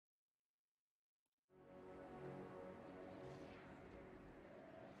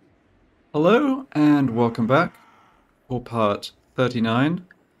Hello and welcome back for part 39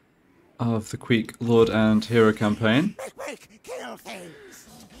 of the Queek Lord and Hero campaign.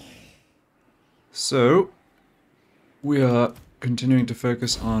 So, we are continuing to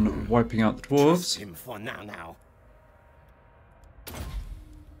focus on wiping out the dwarves.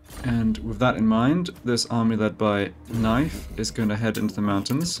 And with that in mind, this army led by Knife is going to head into the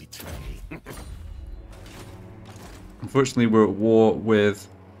mountains. Unfortunately, we're at war with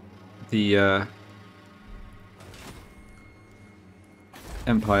the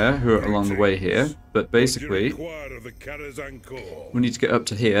Empire, who are along the way here, but basically we need to get up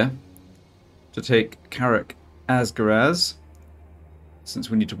to here to take Carrick as Garaz, since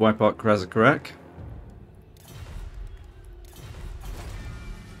we need to wipe out Karazakarak.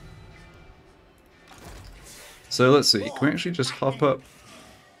 So let's see, can we actually just hop up?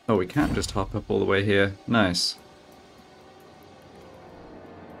 Oh, we can't just hop up all the way here. Nice.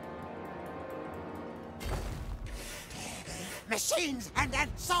 Machines and then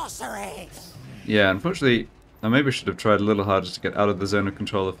sorcery! Yeah, unfortunately, I maybe should have tried a little harder to get out of the zone of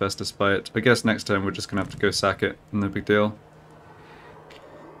control of Festus Spite. I guess next time we're just going to have to go sack it, no big deal.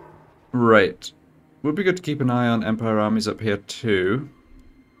 Right. Would be good to keep an eye on Empire armies up here too.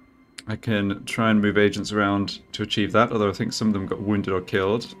 I can try and move agents around to achieve that, although I think some of them got wounded or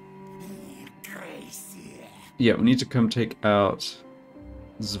killed. Yeah, we need to come take out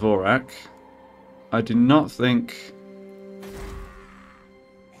Zvorak. I do not think...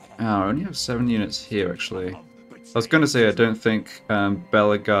 Oh, I only have 7 units here, actually. I was going to say I don't think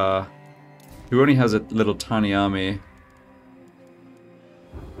Belagar, who only has a little tiny army...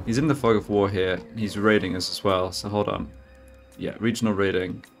 He's in the fog of war here. He's raiding us as well, so hold on. Yeah, regional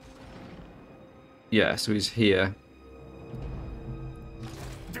raiding. Yeah, so he's here.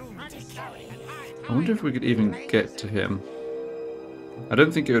 I wonder if we could even get to him. I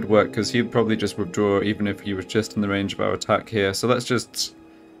don't think it would work, because he'd probably just withdraw even if he was just in the range of our attack here. So let's just...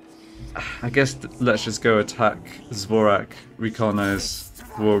 I guess let's just go attack Zvorak, recolonize,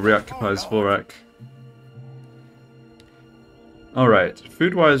 or reoccupy Zvorak. Alright,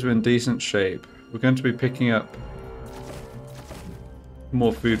 food-wise we're in decent shape. We're going to be picking up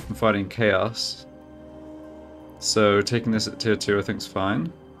more food from fighting Chaos. So taking this at tier 2 I think is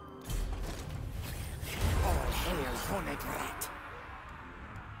fine.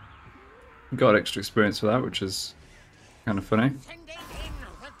 Got extra experience for that, which is kind of funny.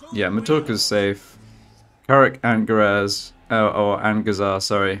 Yeah, Maturka's safe. Carrick and Garaz, or Angazar,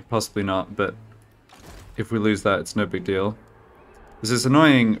 sorry, possibly not, but if we lose that, it's no big deal. There's this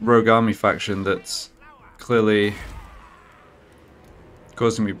annoying rogue army faction that's clearly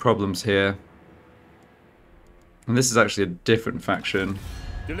causing me problems here. And this is actually a different faction.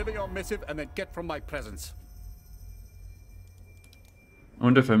 Deliver your missive and then get from my presence. I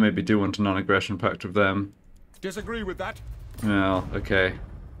wonder if I maybe do want a non-aggression pact with them. Disagree with that? Well, okay.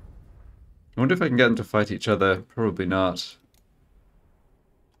 I wonder if I can get them to fight each other. Probably not.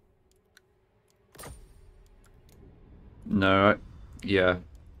 No, yeah.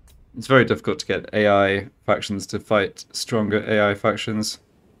 It's very difficult to get AI factions to fight stronger AI factions.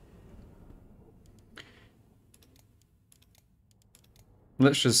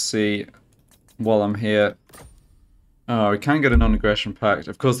 Let's just see while I'm here. Oh, we can get a non-aggression pact.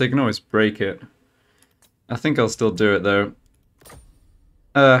 Of course, they can always break it. I think I'll still do it, though.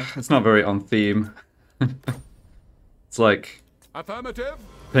 It's not very on theme. It's like... Affirmative.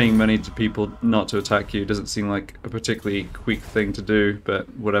 Paying money to people not to attack you doesn't seem like a particularly quick thing to do,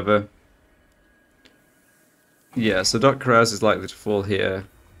 but whatever. Yeah, so Dot Karaz is likely to fall here.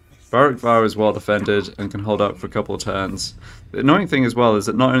 Barak Var is well defended and can hold up for a couple of turns. The annoying thing as well is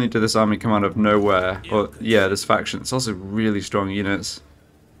that not only did this army come out of nowhere, or yeah, this faction, it's also really strong units.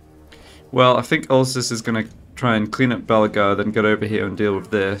 Well, I think Ulysses is going to try and clean up Belagar, then get over here and deal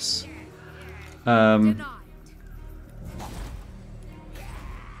with this. Yeah,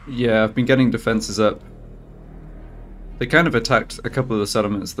 I've been getting defenses up. They kind of attacked a couple of the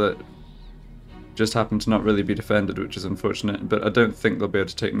settlements that just happened to not really be defended, which is unfortunate, but I don't think they'll be able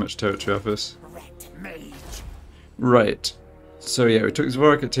to take much territory off us. Right. So yeah, we took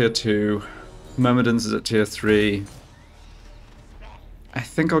Zvorak at tier 2. Myrmidons is at tier 3. I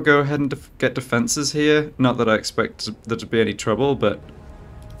think I'll go ahead and get defenses here. Not that I expect there to be any trouble, but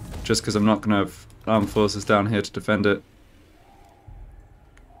just because I'm not going to have armed forces down here to defend it.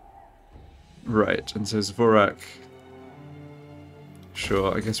 Right, and so Zvorak.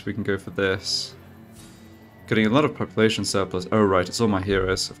 Sure, I guess we can go for this. Getting a lot of population surplus. Oh right, it's all my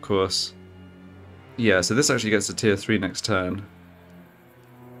heroes, of course. Yeah, so this actually gets to tier 3 next turn.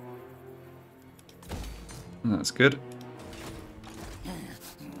 That's good.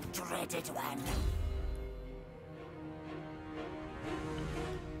 Dreaded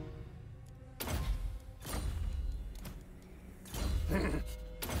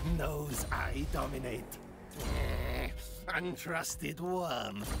Knows I dominate. Untrusted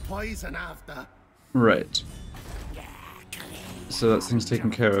worm. Poison after. Right. So that's things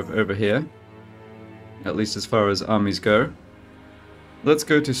taken care of over here. At least as far as armies go. Let's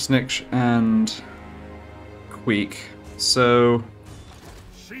go to Sniksh and Queek. So,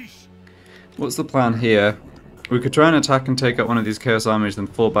 what's the plan here? We could try and attack and take out one of these Chaos armies, then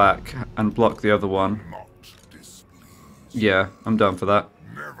fall back and block the other one. Yeah, I'm down for that.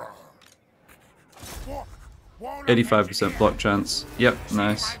 85% block chance. Yep,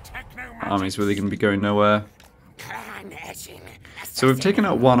 nice. Army's really going to be going nowhere. So we've taken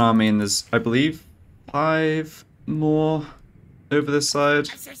out one army and there's, I believe, 5 more over this side.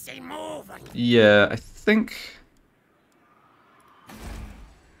 Yeah, I think...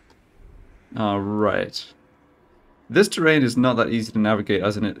 Alright. This terrain is not that easy to navigate,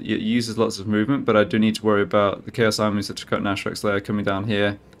 as in it uses lots of movement, but I do need to worry about the Chaos armies that took out Nashrek's Lair coming down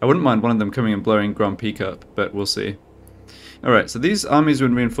here. I wouldn't mind one of them coming and blowing Grand Peak up, but we'll see. Alright, so these armies are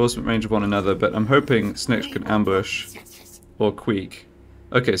in reinforcement range of one another, but I'm hoping Sniksh can ambush, or Queek.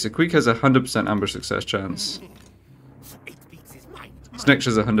 Okay, so Queek has a 100% ambush success chance. Sniksh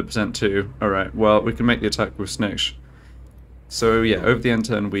has 100% too. Alright, well, we can make the attack with Sniksh. So yeah, over the end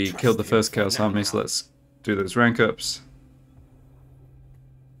turn we killed the first Chaos army, so let's do those rank ups.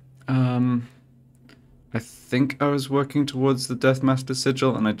 I think I was working towards the Deathmaster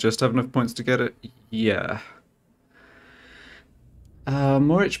Sigil and I just have enough points to get it. Yeah.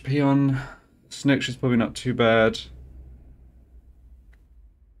 More HP on Sniksh is probably not too bad.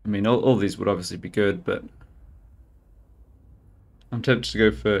 I mean, all these would obviously be good, but I'm tempted to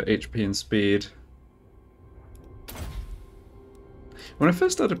go for HP and speed. When I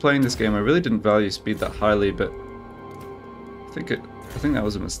first started playing this game, I really didn't value speed that highly, but I think that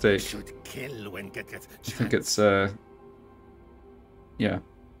was a mistake. I think it's yeah. I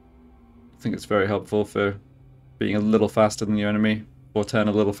think it's very helpful for being a little faster than your enemy, or turn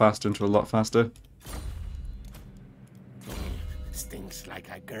a little faster into a lot faster. Stinks like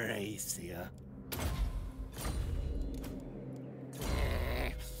a gracier.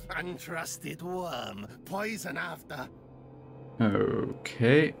 Untrusted worm. Poison after.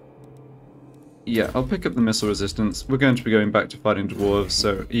 Okay. Yeah, I'll pick up the missile resistance. We're going to be going back to fighting dwarves,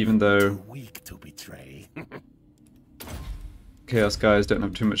 so even though Weak to betray. Chaos guys don't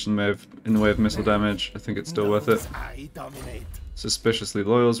have too much in the way of missile damage, I think it's still worth it. Suspiciously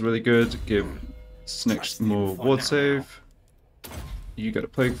Loyal is really good. Give Sniksh more ward save. You get a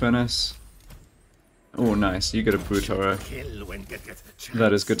Plague Furnace. Oh, nice. You get a Brutara.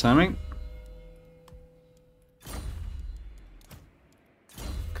 That is good timing.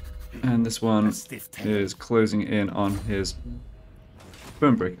 And this one is closing in on his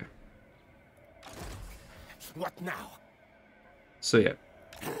Bonebreaker. What now? So yeah.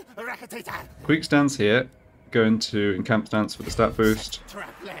 Queek stands here, going to encamp stance for the stat boost.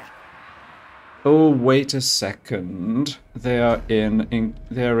 Oh, wait a second. They're in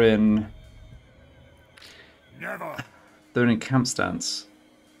camp stance.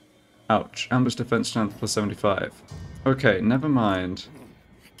 Ouch. Ambush defense strength plus 75. Okay, never mind.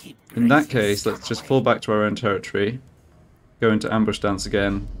 In that case, let's just fall back to our own territory. Go into ambush stance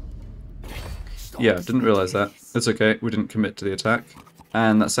again. Yeah, didn't realize that. It's okay, we didn't commit to the attack.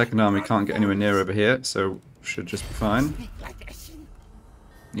 And that second army can't get anywhere near over here, so should just be fine.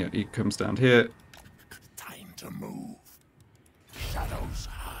 Yeah, he comes down here. Time to move. Shadows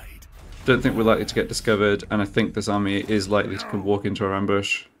hide. Don't think we're likely to get discovered, and I think this army is likely to walk into our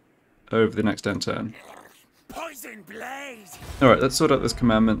ambush over the next end turn. Poison blaze. Alright, let's sort out this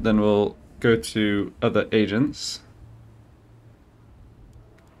commandment, then we'll go to other agents.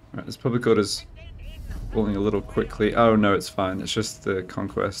 Alright, this public order's falling a little quickly. Oh no, it's fine, it's just the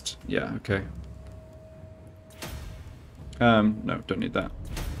conquest. Yeah, okay. No, don't need that.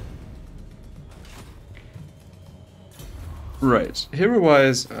 Right,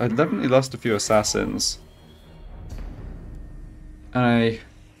 hero-wise, I definitely lost a few assassins. I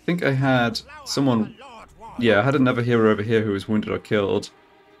think I had someone... Yeah, I had another hero over here who was wounded or killed.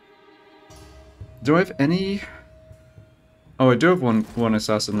 Do I have any... Oh, I do have one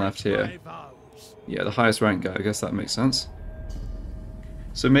assassin left here. Yeah, the highest rank guy, I guess that makes sense.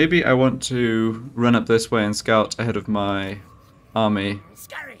 So maybe I want to run up this way and scout ahead of my army.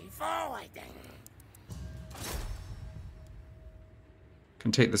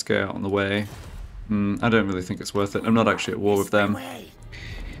 Can take this guy out on the way. I don't really think it's worth it. I'm not actually at war with them.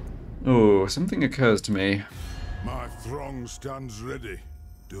 Oh, something occurs to me. My throng stands ready.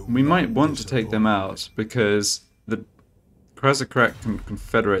 We might want to take them out because the Krasakrak can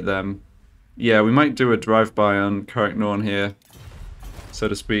confederate them. Yeah, we might do a drive-by on Carrick Norn here. so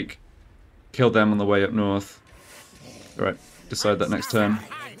to speak. Kill them on the way up north. Alright, decide that next turn.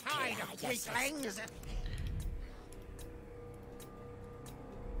 Weaklings.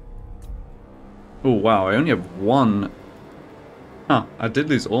 Oh wow, I only have one. Huh, I did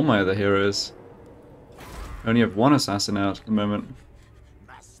lose all my other heroes. I only have one assassin out at the moment.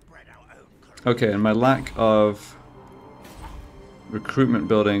 Okay, and my lack of recruitment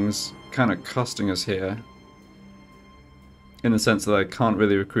buildings kind of costing us here. In the sense that I can't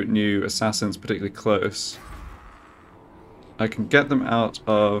really recruit new assassins particularly close. I can get them out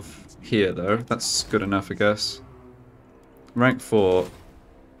of here though, that's good enough I guess. Rank 4.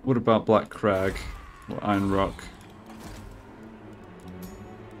 What about Black Crag or Iron Rock?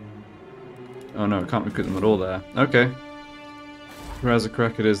 Oh no, I can't recruit them at all there. Okay.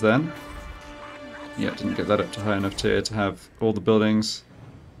 Razorcrack it is then. Yeah, didn't get that up to high enough tier to have all the buildings.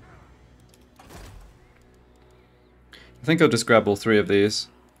 I think I'll just grab all 3 of these.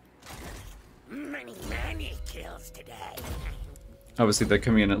 Many kills today. Obviously they're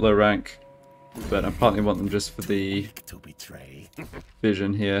coming in at low rank, but I partly want them just for the To betray.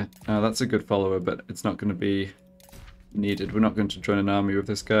 vision here. That's a good follower, but it's not going to be needed. We're not going to join an army with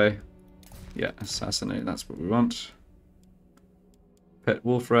this guy. Yeah, assassinate, that's what we want. Pet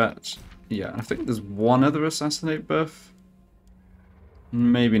Wolf Rat. Yeah, I think there's one other assassinate buff.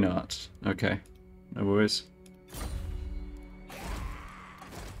 Maybe not. Okay, no worries.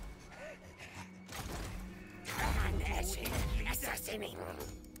 Assassinating.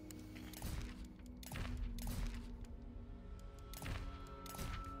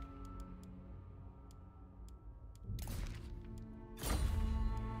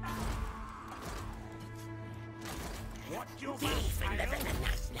 What you thief and living in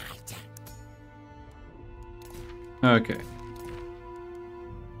last night. Okay.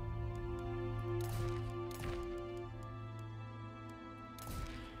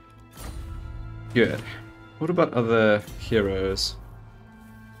 Good. What about other heroes?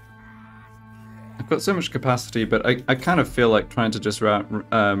 I've got so much capacity, but I kind of feel like trying to just wrap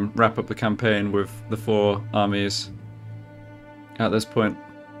up the campaign with the 4 armies at this point.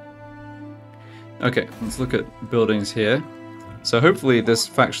 Okay, let's look at buildings here. So hopefully this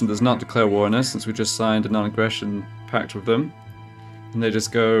faction does not declare war on us, since we just signed a non-aggression pact with them. And they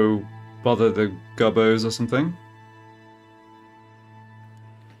just go bother the gubbos or something.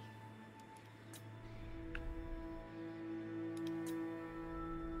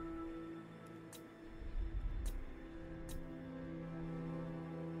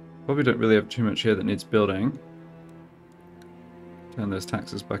 Probably don't really have too much here that needs building. Turn those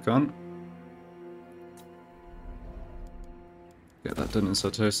taxes back on. Get that done in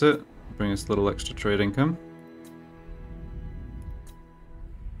Sartosa. Bring us a little extra trade income.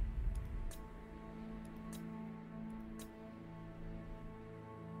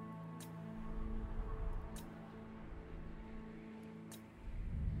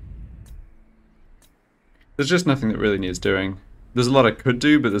 There's just nothing that really needs doing. There's a lot I could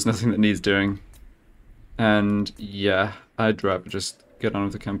do, but there's nothing that needs doing. And yeah, I'd rather just get on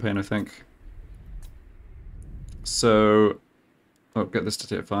with the campaign, I think. So, oh, get this to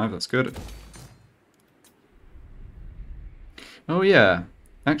tier 5, that's good. Oh yeah,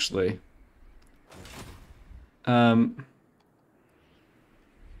 actually. So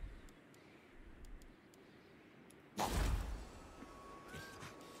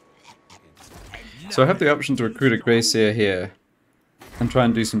I have the option to recruit a Gracier here and try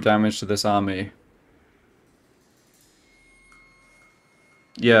and do some damage to this army.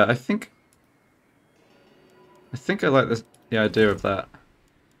 Yeah, I think I like the idea of that.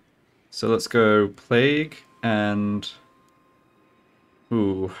 So let's go Plague and...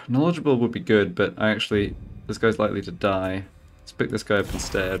 Ooh, Knowledgeable would be good, but this guy's likely to die. Let's pick this guy up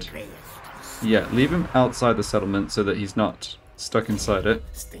instead. Yeah, leave him outside the settlement so that he's not stuck inside it.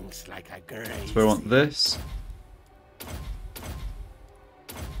 Stinks like a grave. So I want this.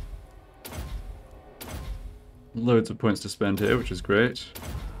 Loads of points to spend here, which is great.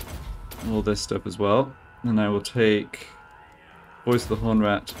 All this stuff as well. And I will take Voice of the Horn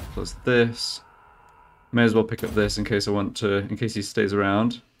Rat plus this. May as well pick up this in case I want to, in case he stays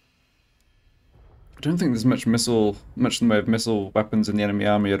around. I don't think there's much in the way of missile weapons in the enemy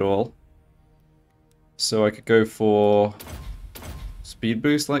army at all. So I could go for speed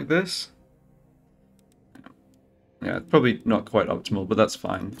boost like this. Yeah, probably not quite optimal, but that's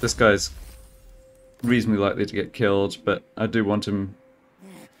fine. This guy's reasonably likely to get killed, but I do want him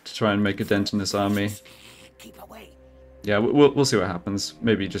to try and make a dent in this army. Keep away. Yeah, we'll see what happens.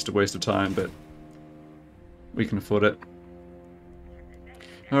 Maybe just a waste of time, but we can afford it.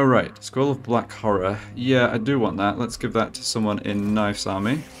 Alright, Scroll of Black Horror. Yeah, I do want that. Let's give that to someone in Knife's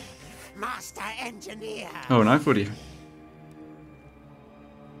army. Master Engineer. Oh, Knife already...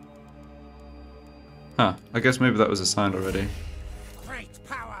 Huh, I guess maybe that was assigned already. Great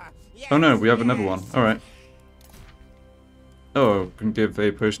power. Yes, Oh no, we have another one. yes. Alright. Oh, can give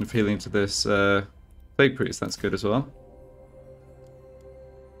a potion of healing to this fake priest. That's good as well.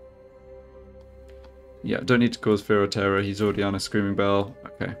 Yeah, don't need to cause fear or terror. He's already on a screaming bell.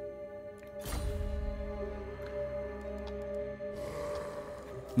 Okay.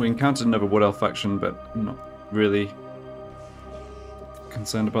 We encountered another Wood Elf faction, but I'm not really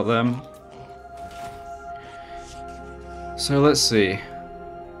concerned about them. So let's see. I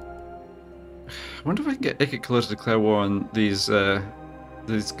wonder if I can get Ikit to declare war on these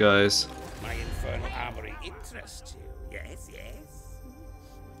guys. My infernal armory interests you. Yes, yes.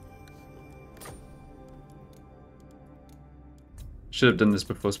 Should have done this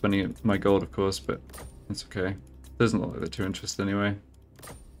before spending my gold, of course, but it's okay. Doesn't look like they're too interested anyway.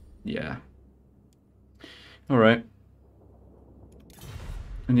 Yeah. Alright.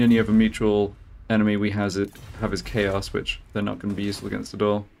 And the only other mutual enemy we have is Chaos, which they're not going to be useful against at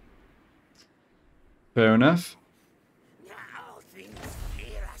all. Fair enough. Now things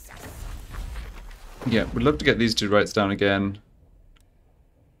fear us. Yeah, we'd love to get these two rights down again.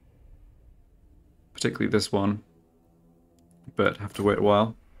 Particularly this one. But have to wait a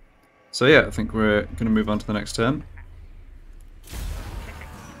while. So yeah, I think we're going to move on to the next turn.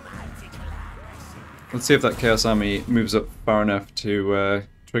 Let's see if that Chaos Army moves up far enough to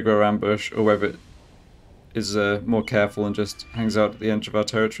trigger our ambush, or whether it is more careful and just hangs out at the edge of our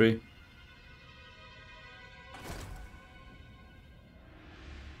territory.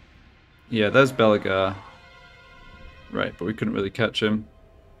 Yeah, there's Belagar. Right, but we couldn't really catch him.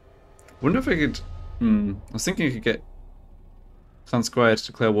 Wonder if I could... I was thinking I could get Clan Squire to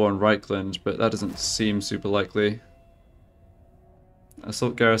declare war on Reichland, but that doesn't seem super likely.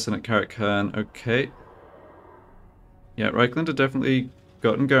 Assault Garrison at Carrick-Herne, okay. Yeah, Reichland have definitely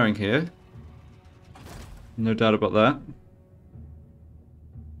gotten going here. No doubt about that.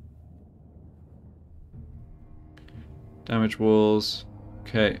 Damage walls,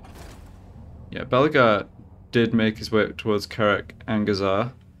 okay. Yeah, Belagar did make his way towards Carrick and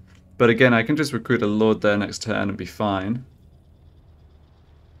Gazar. But again, I can just recruit a lord there next turn and be fine.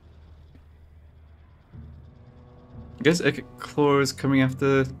 I guess Ekit Claw is coming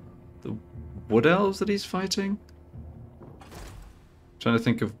after the Wood Elves that he's fighting. Trying to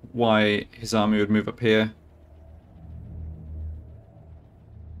think of why his army would move up here.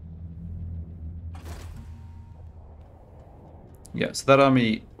 Yeah, so that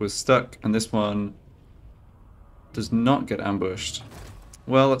army was stuck, and this one does not get ambushed.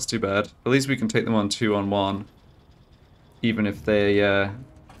 Well, that's too bad. At least we can take them on 2-on-1, even if they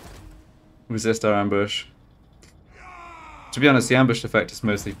resist our ambush. To be honest, the ambush effect is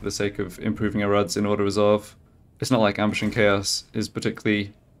mostly for the sake of improving our odds in Order Resolve. It's not like ambushing Chaos is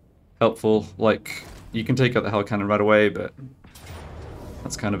particularly helpful. Like, you can take out the Hell Cannon right away, but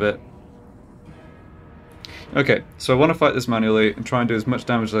that's kind of it. Okay, so I want to fight this manually and try and do as much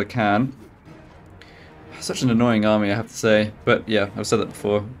damage as I can. Such an annoying army, I have to say. But yeah, I've said that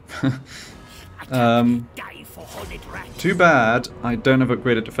before. Too bad I don't have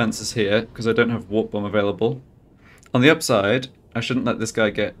upgraded defenses here, because I don't have Warp Bomb available. On the upside, I shouldn't let this guy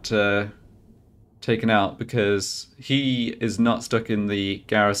get taken out, because he is not stuck in the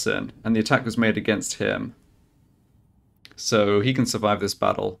garrison, and the attack was made against him. So he can survive this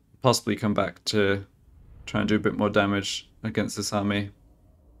battle, possibly come back to try and do a bit more damage against this army.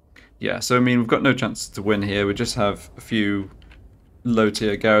 Yeah, so I mean, we've got no chance to win here. We just have a few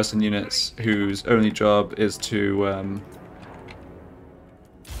low-tier garrison units whose only job is to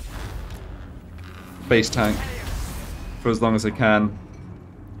base tank for as long as they can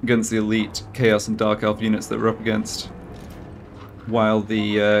against the elite Chaos and Dark Elf units that we're up against, while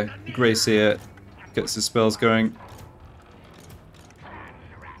the Grey Seer gets his spells going.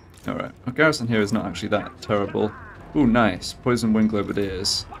 Alright, our garrison here is not actually that terrible. Ooh, nice. Poison Wind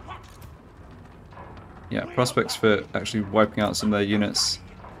Globadiers. Yeah, prospects for actually wiping out some of their units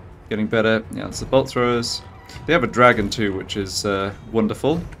getting better. Yeah, it's the Bolt Throwers. They have a dragon too, which is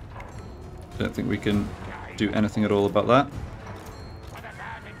wonderful. Don't think we can do anything at all about that.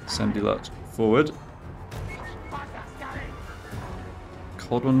 Send Elot forward.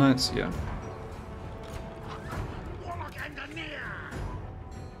 Cold One Knights, yeah.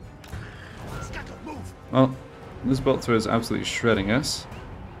 Well, this Bolt Thrower is absolutely shredding us.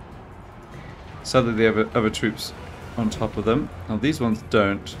 Sadly, they have other troops on top of them. Now, these ones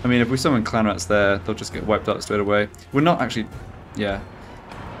don't. I mean, if we summon Clan Rats there, they'll just get wiped out straight away. We're not actually... Yeah.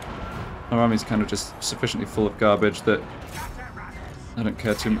 our army's kind of just sufficiently full of garbage that I don't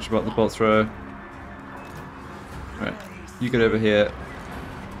care too much about the bolt thrower. Right, you get over here.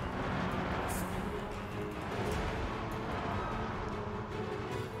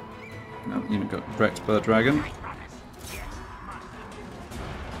 No, you got wrecked by the dragon.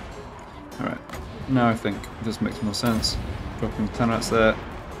 Alright, now I think this makes more sense. Dropping the clan rats there.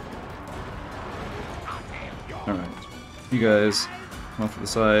 Alright, you guys come off to the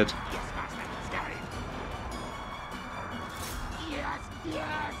side.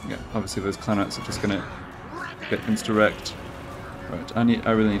 Yeah, obviously those clan rats are just gonna get insta-wrecked. Right,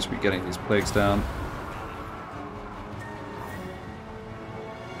 I really need to be getting these plagues down.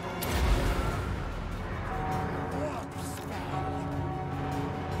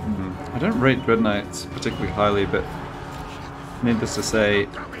 I don't rate Dread Knights particularly highly, but needless to say,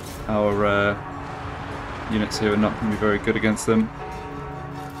 our units here are not going to be very good against them.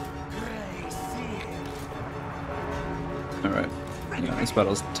 Alright, yeah, this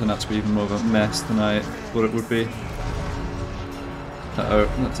battle's turned out to be even more of a mess than I thought it would be. Uh-oh,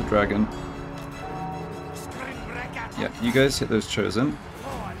 that's a dragon. Yeah, you guys hit those chosen.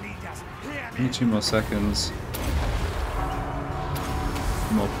 Only 2 more seconds.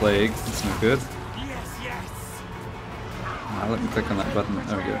 More plague, that's no good. Ah, let me click on that button,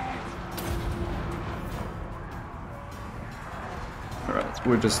 there we go. Alright, so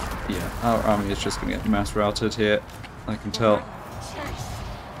we're just, yeah, our army is just going to get mass routed here, I can tell.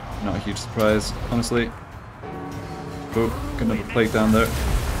 Not a huge surprise, honestly. Oh, got another plague down there.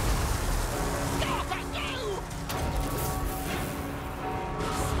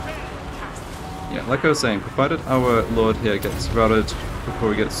 Yeah, like I was saying, provided our lord here gets routed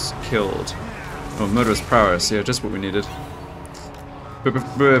before he gets killed. Oh, murderous prowess, yeah, just what we needed.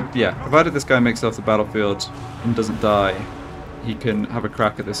 But yeah, provided this guy makes it off the battlefield and doesn't die, he can have a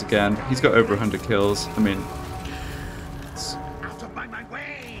crack at this again. He's got over 100 kills. I mean,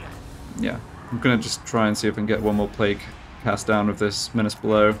 yeah, I'm gonna just try and see if I can get one more plague cast down with this menace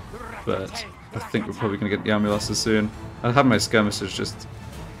below, but I think we're probably gonna get the army losses soon. I have my skirmishers just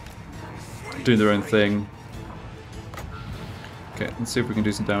do their own thing. Okay, let's see if we can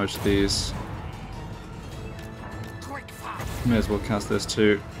do some damage to these. May as well cast this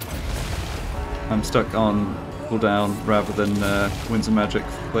too. I'm stuck on cooldown rather than Winds of Magic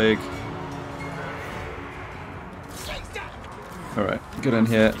for Plague. Alright, get in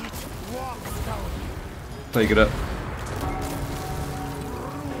here. Plague it up.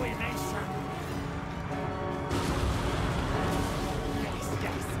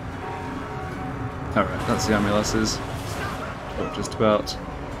 Alright, that's the army losses. Oh, just about.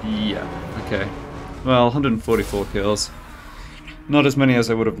 Yeah, okay. Well, 144 kills. Not as many as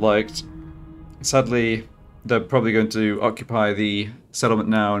I would have liked. Sadly, they're probably going to occupy the settlement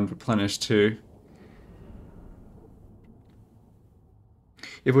now and replenish too.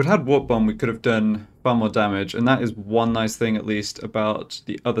 If we'd had Warp Bomb, we could have done far more damage, and that is one nice thing at least about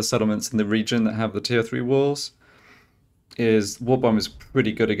the other settlements in the region that have the tier 3 walls, is Warp Bomb is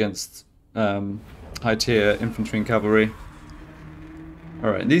pretty good against high tier infantry and cavalry.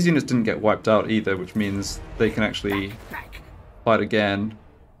 Alright, these units didn't get wiped out either, which means they can actually fight again.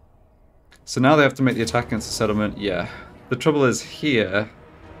 So now they have to make the attack against the settlement. Yeah. The trouble is here,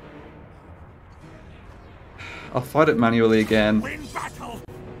 I'll fight it manually again.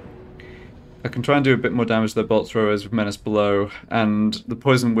 I can try and do a bit more damage to their bolt throwers with Menace below, and the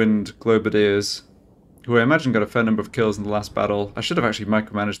Poison Wind Globadiers, who I imagine got a fair number of kills in the last battle. I should have actually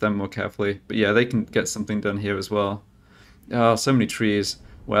micromanaged them more carefully, but yeah, they can get something done here as well. Oh, so many trees.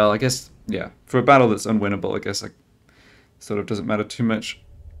 Well, I guess, yeah, for a battle that's unwinnable, I guess it sort of doesn't matter too much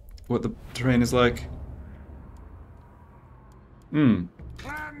what the terrain is like.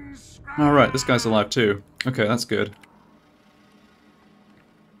 Alright, this guy's alive too. Okay, that's good.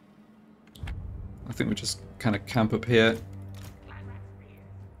 I think we just kind of camp up here.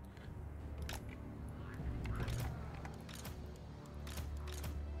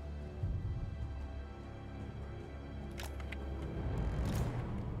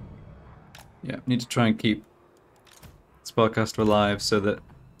 Yeah, need to try and keep Spellcaster alive so that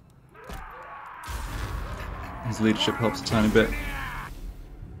his leadership helps a tiny bit.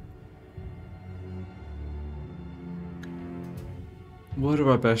 What are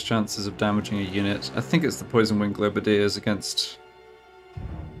our best chances of damaging a unit? I think it's the Poison Wing Globadiers against,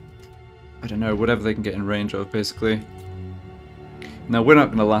 I don't know, whatever they can get in range of, basically. Now, we're not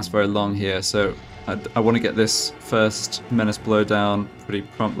going to last very long here, so I want to get this first Menace blow down pretty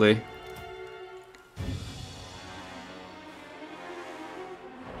promptly.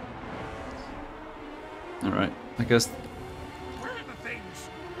 Alright, I guess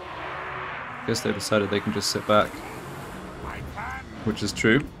Guess they decided they can just sit back, which is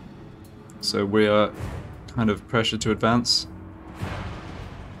true. So we are kind of pressured to advance.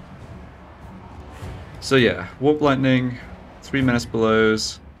 So yeah, Warp Lightning, 3 Menace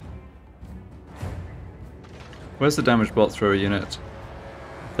Belows. Where's the damage bolt thrower unit?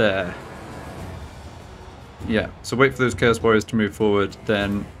 There. Yeah, so wait for those Chaos Warriors to move forward,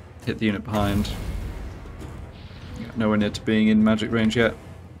 then hit the unit behind. Yeah, nowhere near to being in magic range yet.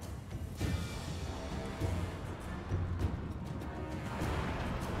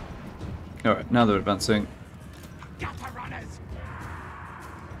 Alright, now they're advancing. Get the runners.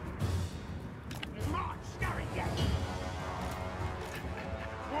 March,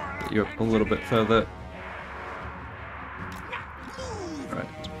 Get you up a little bit further. Alright,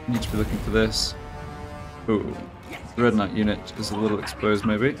 need to be looking for this. Ooh, the Red Knight unit is a little exposed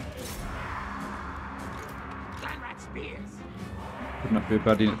maybe. Would not be a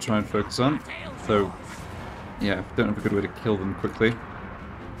bad unit to try and focus on. So, yeah, don't have a good way to kill them quickly.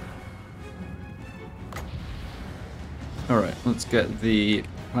 Alright, let's get the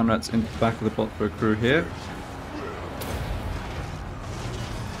Clan Rats into the back of the bot throw crew here.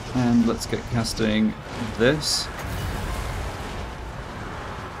 And let's get casting this.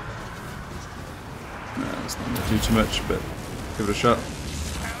 It's not going to do too much, but give it a shot.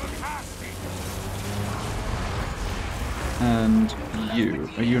 And you.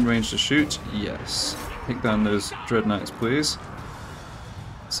 Are you in range to shoot? Yes. Take down those Dread Knights, please.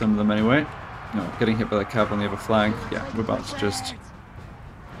 Some of them anyway. No, getting hit by the cab on the other flank. Yeah, we're about to just...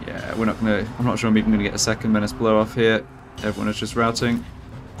 Yeah, we're not gonna... I'm not sure I'm even gonna get a second Menace blow off here. Everyone is just routing.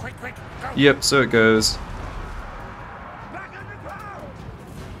 Quick, go. Yep, so it goes.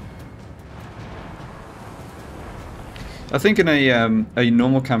 I think in a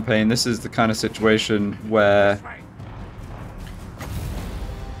normal campaign, this is the kind of situation where...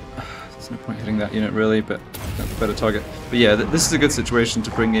 There's no point hitting that unit really, but that's a better target. But yeah, this is a good situation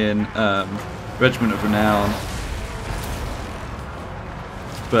to bring in Regiment of Renown.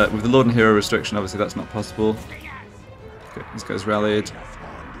 But with the Lord and Hero restriction, obviously that's not possible. Okay, these guys rallied.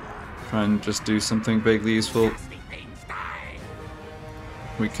 Try and just do something vaguely useful. Can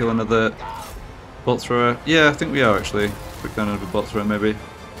we kill another bolt thrower? Yeah, I think we are actually. Put down another bolt thrower maybe.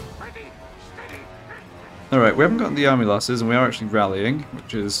 Alright, we haven't gotten the army losses and we are actually rallying,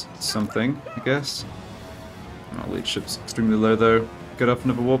 which is something, I guess. Our leadership's extremely low though. Get off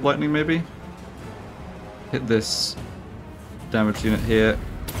another Warp Lightning maybe? Hit this damage unit here.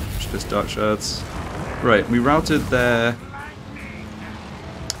 Just Dark Shards. Right, we routed their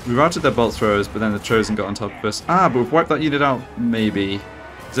bolt throwers, but then the Chosen got on top of us. Ah, but we've wiped that unit out, maybe.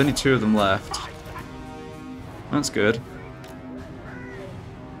 There's only 2 of them left. That's good.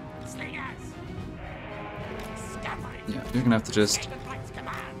 Yeah, you're gonna have to just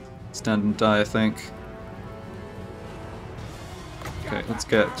stand and die, I think. Okay,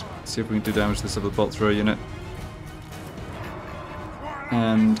 see if we can do damage to this other bolt thrower unit.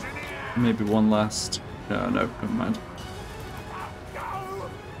 And maybe one last... No, never mind.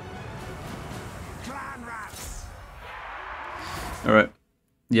 Alright.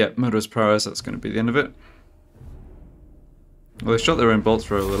 Yeah, Murderous Prowess, that's going to be the end of it. Well, they shot their own bolt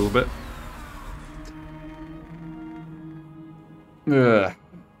thrower a little bit. Ugh.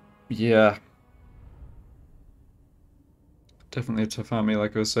 Yeah. Definitely a tough army,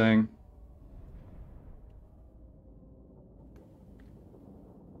 like I was saying.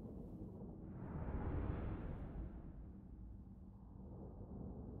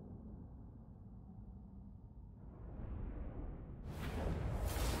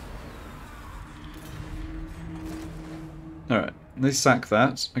 Alright, they sack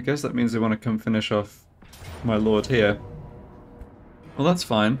that. I guess that means they want to come finish off my lord here. Well, that's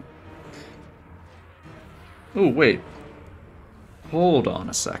fine. Oh, wait. Hold on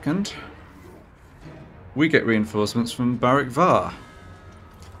a second. We get reinforcements from Barak Var.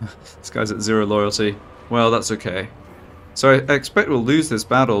 This guy's at 0 loyalty. Well, that's okay. So I expect we'll lose this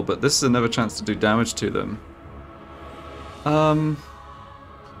battle, but this is another chance to do damage to them. Have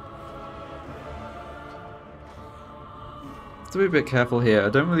to be a bit careful here. I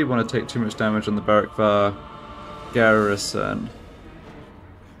don't really want to take too much damage on the Barak Var Garrison.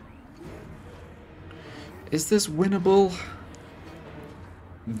 Is this winnable?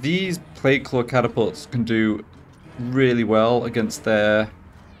 These Plague Claw catapults can do really well against their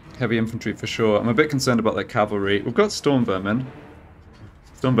heavy infantry for sure. I'm a bit concerned about their cavalry. We've got Storm Vermin.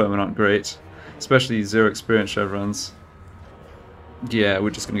 Storm Vermin aren't great, especially 0 experience chevrons. Yeah, we're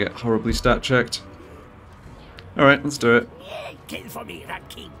just going to get horribly stat checked. Alright, let's do it. Kill for me, Rat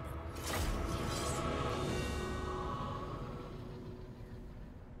King.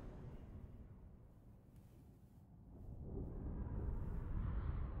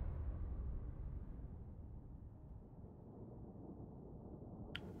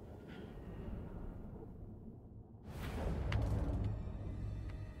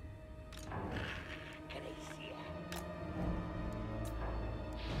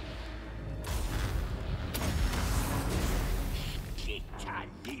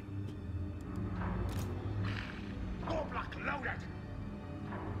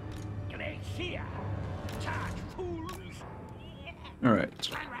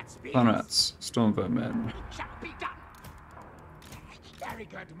 Clan rats, storm vermin.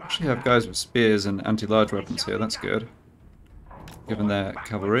 Actually have guys with spears and anti-large weapons here, that's good. Given their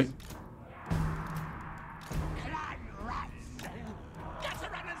cavalry.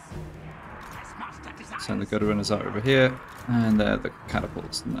 Send the gutter runners out over here. And there the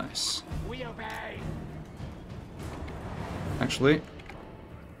catapults, nice. Actually,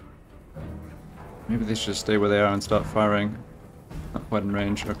 maybe they should stay where they are and start firing. Not quite in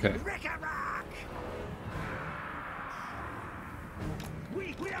range, okay.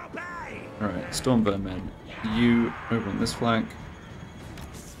 Alright, storm vermin. You over on this flank.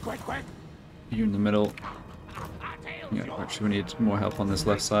 You in the middle. Yeah, actually we need more help on this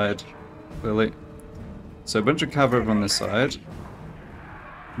left side, clearly. So a bunch of cav over on this side.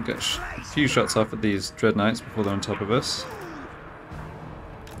 We'll get a few shots off at these Dread Knights before they're on top of us.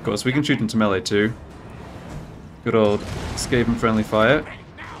 Of course, we can shoot into melee too. Good old Skaven friendly fire.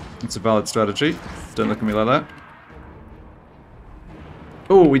 It's a valid strategy. Don't look at me like that.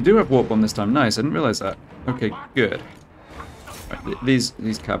 Oh, we do have warp bomb this time. Nice, I didn't realize that. Okay, good. Right, these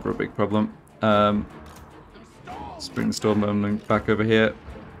cav are a big problem. Let's bring the storm vermin back over here.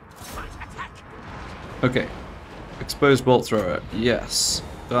 Okay. Exposed bolt thrower. Yes.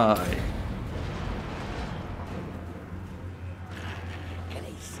 Die.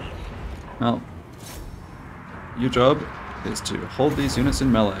 Well, your job is to hold these units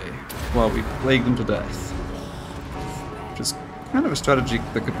in melee while we plague them to death. Which is kind of a strategy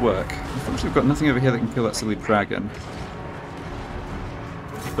that could work. Unfortunately, we've got nothing over here that can kill that silly dragon.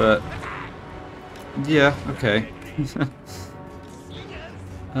 But yeah, okay.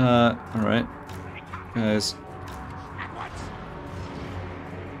 Alright. Guys.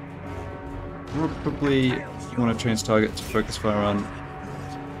 Probably want to change target to focus fire on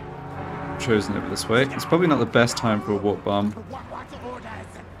Chosen over this way. It's probably not the best time for a warp bomb.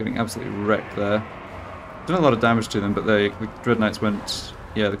 Getting absolutely wrecked there. Done a lot of damage to them, but the Dread Knights went...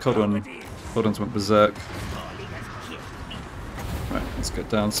 Yeah, the Cold Ones went berserk. Right, let's get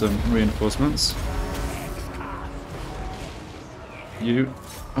down some reinforcements. You...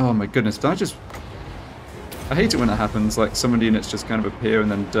 Oh my goodness, did I just... I hate it when that happens, like summoned units just kind of appear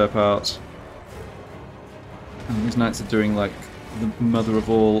and then derp out. And these knights are doing like the mother of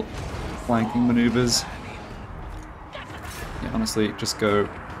all flanking maneuvers. Yeah, honestly, just go.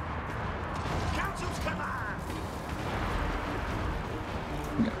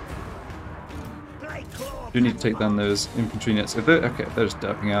 Okay. Do need to take down those infantry units. If they're okay, they're just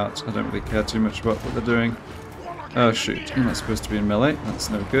derping out. I don't really care too much about what they're doing. Oh shoot, you're not supposed to be in melee. That's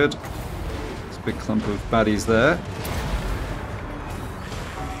no good. There's a big clump of baddies there.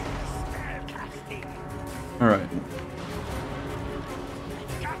 Alright.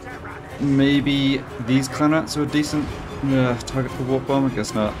 Maybe these clan rats are a decent target for warp bomb? I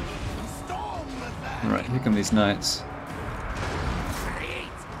guess not. Alright, here come these knights.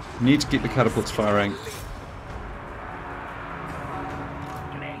 Need to keep the catapults firing.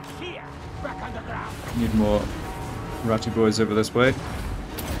 Need more ratty boys over this way.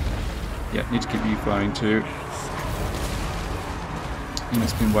 Yeah, need to keep you firing too.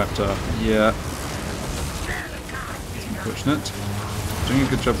 Unit's been wiped out. Yeah. It's unfortunate. Doing a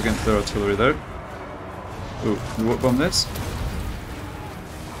good job against their artillery though. Ooh, we warp bomb this?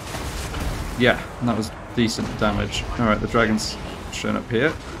 Yeah, and that was decent damage. Alright, the dragon's shown up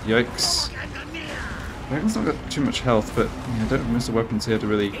here. Yikes. Dragon's not got too much health, but yeah, I don't have missile weapons here to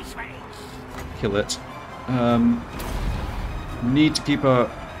really kill it. Need to keep our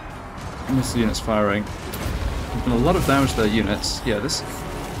missile units firing. We've done a lot of damage to their units. Yeah, this,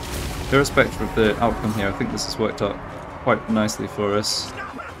 irrespective of the outcome here, I think this has worked out quite nicely for us.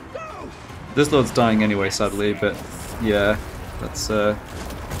 This lord's dying anyway, sadly, but yeah, that's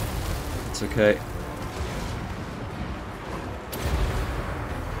it's okay.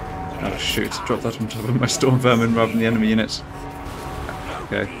 Oh shoot, dropped that on top of my storm vermin rather than the enemy unit.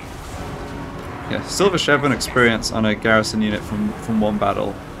 Okay. Yeah, Silver Chevron experience on a garrison unit from one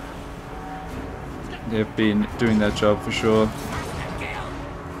battle. They've been doing their job for sure.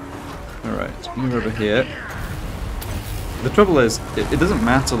 Alright, you're over here. The trouble is, it doesn't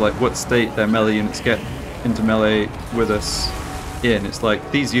matter like what state their melee units get into melee with us in. It's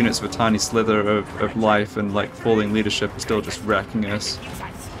like these units with a tiny slither of life and like falling leadership are still just wrecking us.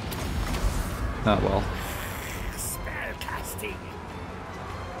 Ah well.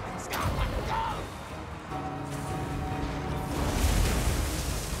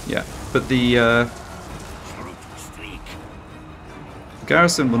 Yeah, but the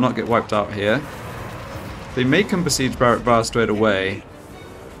garrison will not get wiped out here. They may come besiege Barrack Bar straight away.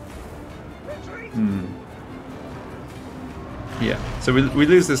 Yeah. So we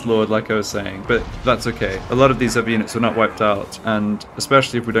lose this Lord, like I was saying, but that's okay. A lot of these other units are not wiped out, and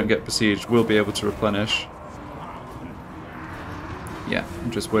especially if we don't get besieged, we'll be able to replenish. Yeah, I'm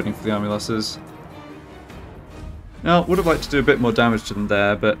just waiting for the army losses. Now, would have liked to do a bit more damage to them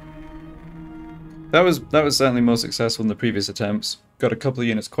there, but that was certainly more successful than the previous attempts. Got a couple of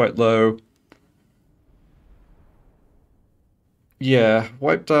units quite low. Yeah,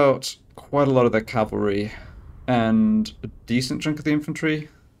 wiped out quite a lot of their cavalry and a decent chunk of the infantry.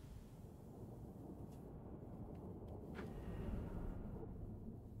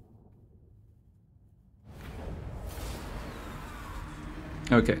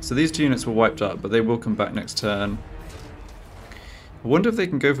 Okay, so these two units were wiped out, but they will come back next turn. I wonder if they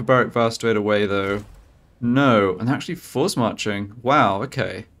can go for Barrack Var straight away, though. No, and they're actually force marching. Wow,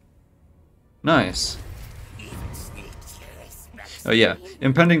 okay. Nice. Oh yeah,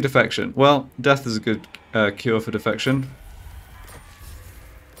 impending defection. Well, death is a good cure for defection.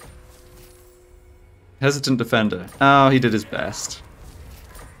 Hesitant defender. Oh, he did his best.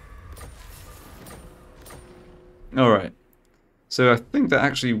 Alright. So I think that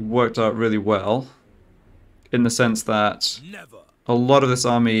actually worked out really well, in the sense that a lot of this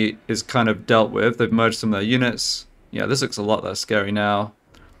army is kind of dealt with. They've merged some of their units. Yeah, this looks a lot less scary now.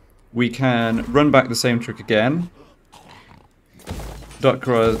 We can run back the same trick again.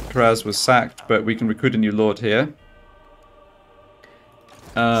 Karaz was sacked, but we can recruit a new lord here.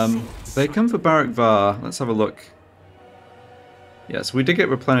 They come for Barrack Var. Let's have a look. Yes, we did get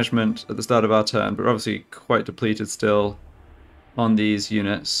replenishment at the start of our turn, but we're obviously quite depleted still on these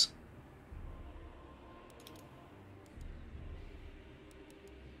units.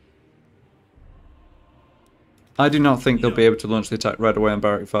 I do not think they'll be able to launch the attack right away on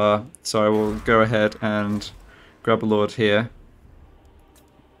Barrack Var, so I will go ahead and grab a lord here.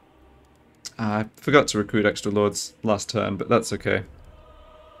 I forgot to recruit extra lords last turn, but that's okay.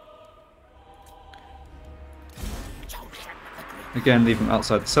 Again, leave him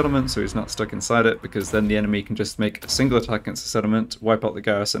outside the settlement so he's not stuck inside it, because then the enemy can just make a single attack against the settlement, wipe out the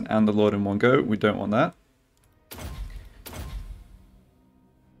garrison and the lord in one go. We don't want that.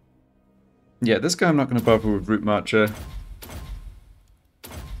 Yeah, this guy I'm not going to bother with Root Marcher.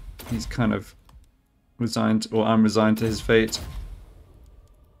 He's kind of resigned, or I'm resigned to his fate.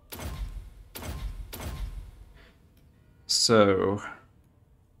 So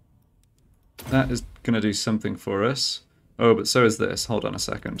that is going to do something for us. Oh, but so is this. Hold on a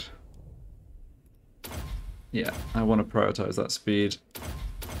second. Yeah, I want to prioritize that speed.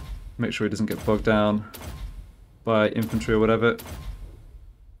 Make sure he doesn't get bogged down by infantry or whatever.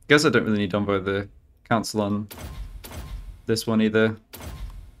 Guess I don't really need Envoy the Council on this one either.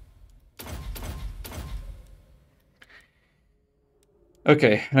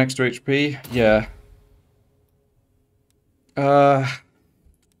 Okay, an extra HP. Yeah.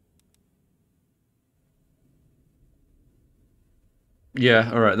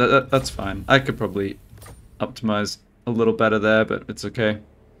 Yeah, alright, that's fine. I could probably optimize a little better there, but it's okay.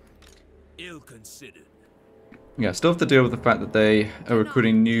 Ill-considered. Yeah, still have to deal with the fact that they are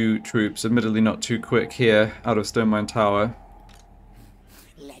recruiting new troops, admittedly not too quick here, out of Stone Mine Tower.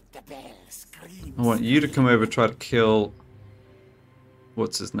 Let the bell scream. I want you to come over and try to kill...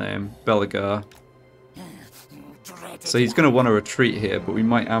 what's his name? Belagar. So he's going to want to retreat here, but we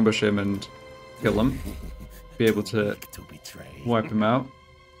might ambush him and kill him. Be able to wipe him out.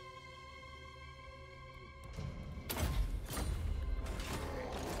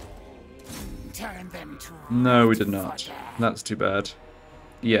 Turn them to No, we did not. That's too bad.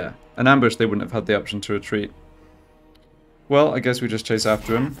 Yeah, an ambush they wouldn't have had the option to retreat. Well, I guess we just chase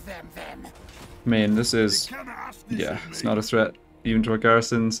after him. I mean, this is... yeah, it's not a threat even to our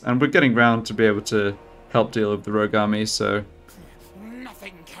garrisons. And we're getting round to be able to help deal with the rogue army, so...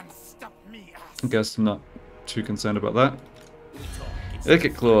 nothing can stop me. I guess I'm not too concerned about that.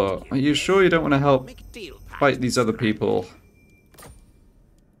 Icket Claw, are you sure you don't want to help fight these other people?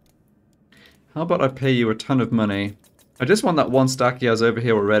 How about I pay you a ton of money? I just want that one stack he has over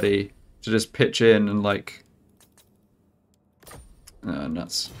here already to just pitch in and like...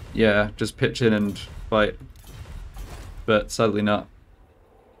 nuts. Yeah, just pitch in and fight. But sadly not.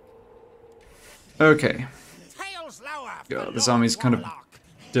 Okay. God, this army's kind of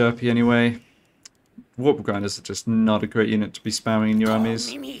derpy anyway. Warp Grinders are just not a great unit to be spamming in your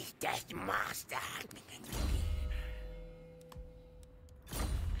armies.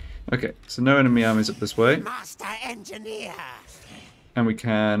 Okay, so no enemy armies up this way. Master Engineer. And we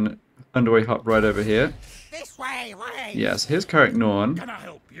can underway hop right over here. This way. Yes, here's Carrick Norn. Can I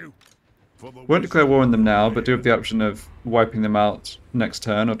help you? Won't declare war on them now, but do have the option of wiping them out next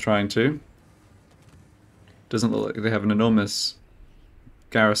turn, or trying to. Doesn't look like they have an enormous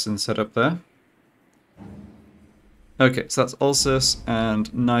garrison set up there. Okay, so that's Ulsus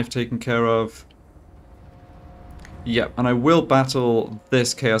and Knife taken care of. Yep, and I will battle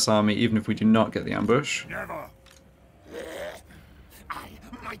this Chaos Army even if we do not get the ambush. Never.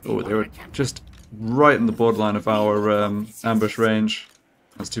 Oh, they were just right in the borderline of our ambush range.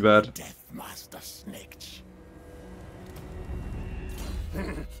 That's too bad. Death Master Snitch.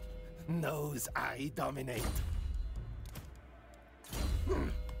 Knows I dominate.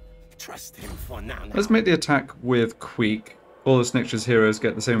 Trust him for now. Let's make the attack with Queek. All the Snitch's heroes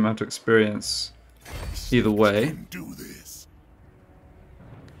get the same amount of experience either way. Do this.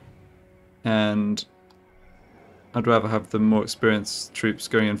 And I'd rather have the more experienced troops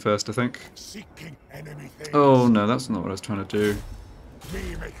going in first, I think. Seeking enemy things. Oh no, that's not what I was trying to do.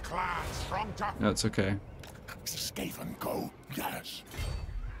 Me make clans strong tough. No, it's okay. Skaven go. Yes.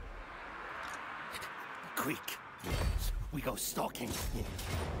 Quick. We go stalking.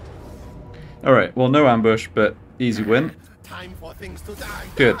 Alright, well no ambush, but easy win. Time for things to die.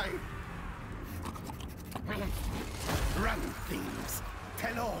 Good. Die. Run things.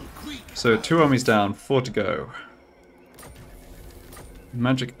 Tell all quick. So 2 armies down, 4 to go.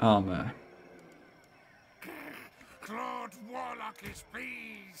 Magic armor. Claude Warlock is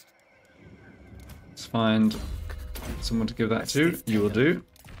pleased. Let's find someone to give that to. You will do.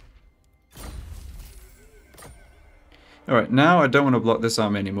 Alright, now I don't want to block this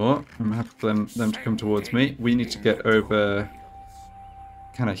army anymore. I'm happy for them to come towards me. We need to get over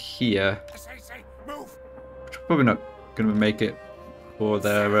kind of here. Move. Which we're probably not going to make it for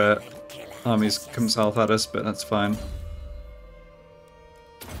their armies come south at us, but that's fine.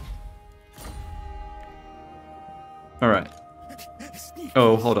 Alright.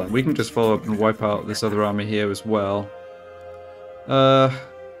 Oh, hold on. We can just follow up and wipe out this other army here as well.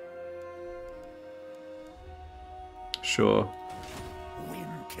 Sure. Win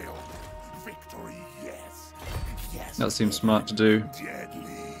kill. Victory, yes. Yes. That seems smart to do. Deadly.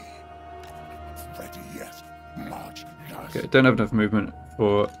 Ready, yes. March. Yes. Okay, don't have enough movement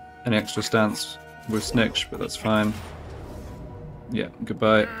for an extra stance with Snitch, but that's fine. Yeah,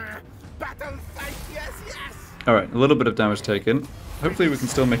 goodbye. Battle fight. Yes, yes. Alright, a little bit of damage taken. Hopefully we can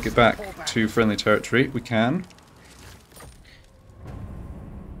still make it back to friendly territory. We can.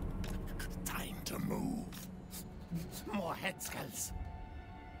 Time to move. More head skulls.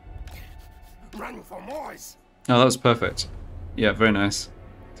 Run for Moors. Oh, that was perfect. Yeah, very nice.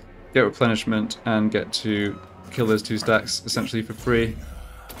 Get replenishment and get to kill those 2 stacks essentially for free.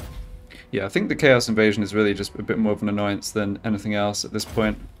 Yeah, I think the Chaos Invasion is really just a bit more of an annoyance than anything else at this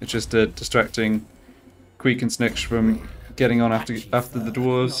point. It's just distracting Queek and Snitch from getting on after the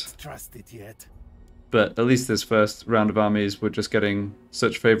dwarves. Not trusted yet. But at least this first round of armies, we're just getting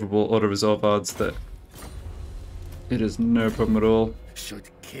such favourable auto-resolve odds that it is no problem at all. Should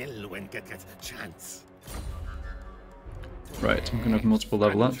kill when get chance. Right, I'm going to have multiple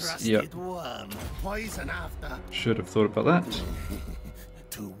level ups. Yep, Untrusted worm. Poison after. should have thought about that.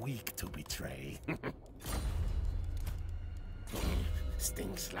 Too weak to betray.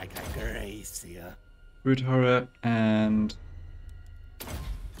 Stinks like a gracier. Root Horror and...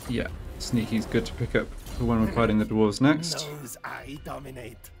 yeah, Sneaky's good to pick up for when we're fighting the dwarves next. Knows I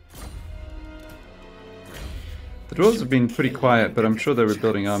dominate. The dwarves have been pretty quiet, but I'm sure they're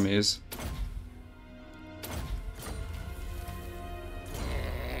rebuilding armies.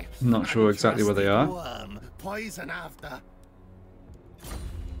 Not sure exactly where they are. Worm. Poison after.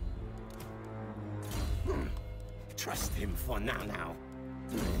 Trust him for now.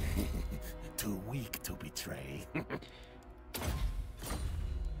 Too weak to betray.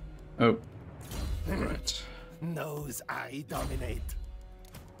 Oh, right. Knows I dominate.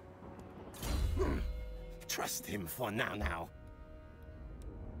 Trust him for now.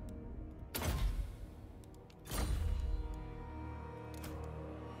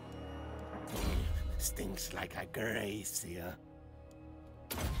 Stinks like a gracier.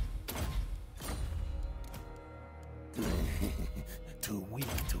 Too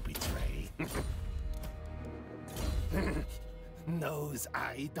weak to betray. Knows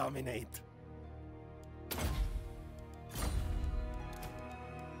I dominate.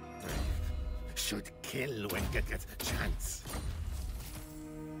 Should kill when get chance.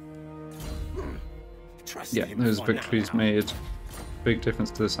 Trust Yeah, him those for victories now. made big difference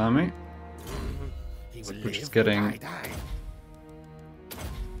to this army. He will which is live getting- when I die.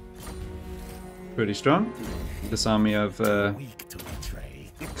 Pretty strong. This army of Weak to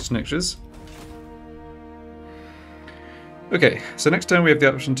betray. Snitches. Okay, so next turn we have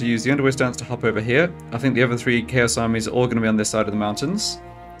the option to use the Underway stance to hop over here. I think the other 3 Chaos armies are all going to be on this side of the mountains.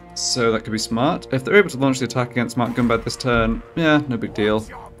 So that could be smart. If they're able to launch the attack against Mark Gunbad this turn, yeah, no big deal.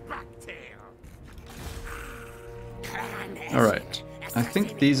 Alright. I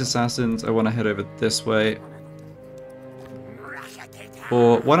think these assassins, I want to head over this way.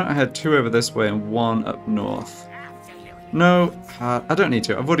 Or why don't I head 2 over this way and 1 up north? No, I don't need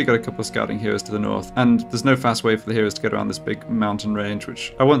to. I've already got a couple of scouting heroes to the north, and there's no fast way for the heroes to get around this big mountain range,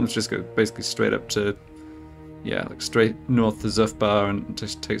 which I want them to just go basically straight up to, yeah, like straight north to Zufbar, and it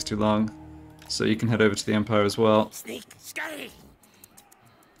just takes too long. So you can head over to the Empire as well.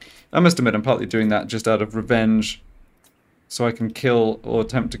 I must admit I'm partly doing that just out of revenge, so I can kill, or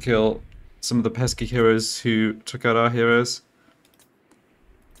attempt to kill, some of the pesky heroes who took out our heroes.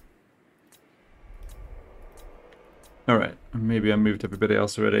 Alright, maybe I moved everybody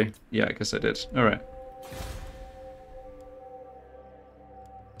else already. Yeah, I guess I did. Alright.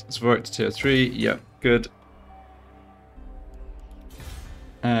 Svarog to tier 3, yep, good.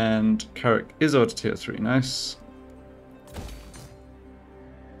 And Carrick is to tier 3, nice.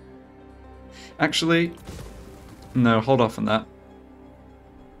 Actually, no, hold off on that.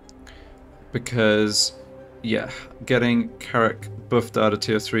 Because, yeah, getting Carrick buffed out of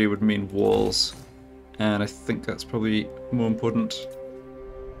tier 3 would mean walls. And I think that's probably more important.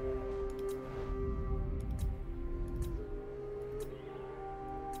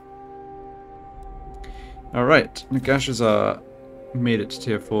 Alright, Nagashazar made it to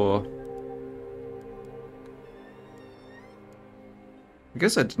tier 4. I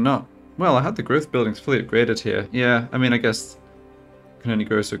guess I did not. Well, I had the growth buildings fully upgraded here. Yeah, I mean, I guess I can only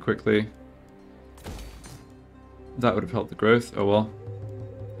grow so quickly. That would have helped the growth. Oh well.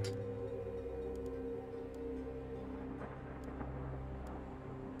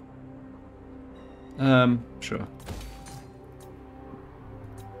 Sure.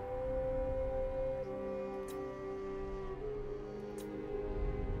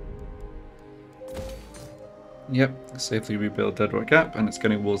 Yep, safely rebuild Dead Rock Gap, and it's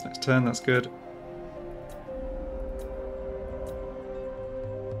getting walls next turn, that's good.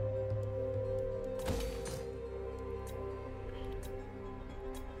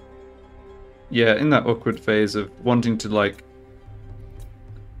 Yeah, in that awkward phase of wanting to, like,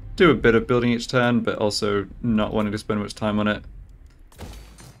 do a bit of building each turn, but also not wanting to spend much time on it.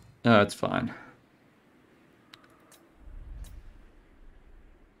 It's fine.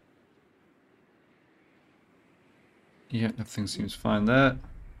 Yeah, everything seems fine there.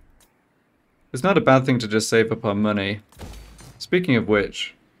 It's not a bad thing to just save up our money. Speaking of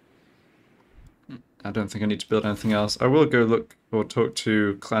which, I don't think I need to build anything else. I will go look or talk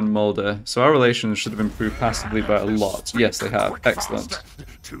to Clan Mulder. So our relations should have improved passively by a lot. Yes, they have. Excellent.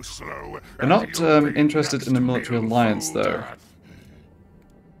 They're not interested in a military alliance, though.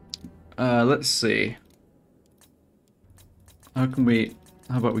 Let's see. How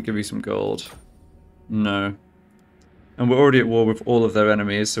about we give you some gold? No. And we're already at war with all of their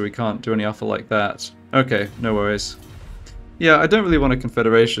enemies, so we can't do any offer like that. Okay, no worries. Yeah, I don't really want a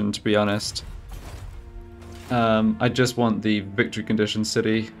confederation, to be honest. I just want the victory condition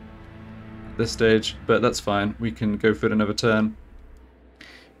city at this stage, but that's fine. We can go for it another turn.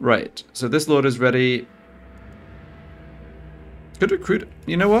 Right, so this lord is ready. Could recruit...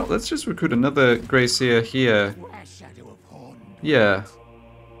 You know what? Let's just recruit another Grey Seer here. Yeah.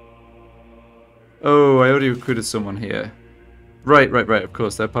 Oh, I already recruited someone here. Right, of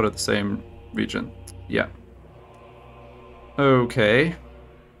course. They're part of the same region. Yeah. Okay.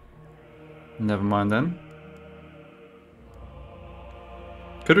 Never mind then.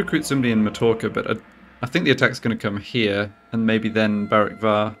 Could recruit somebody in Matorka, but I think the attack's going to come here, and maybe then Barak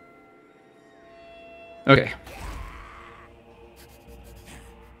Var. Okay.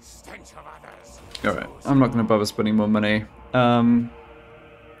 Alright, I'm not going to bother spending more money. No,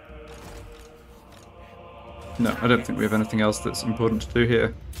 I don't think we have anything else that's important to do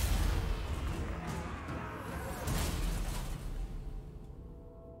here.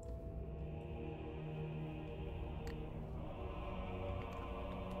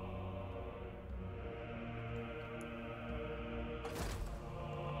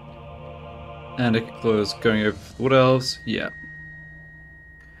 And a clause going over the Wood Elves, yeah.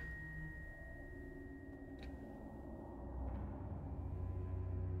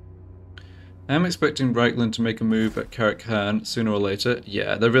 I am expecting Reichland to make a move at Carrick Herne sooner or later.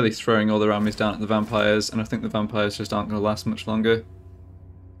 Yeah, they're really throwing all their armies down at the vampires, and I think the vampires just aren't going to last much longer.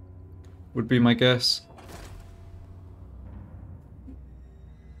 Would be my guess.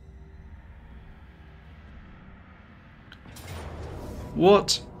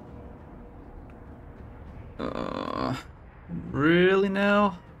 What? Really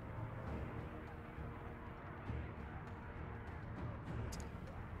now?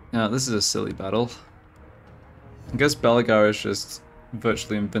 Now, this is a silly battle. I guess Belagar is just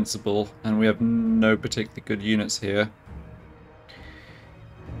virtually invincible, and we have no particularly good units here.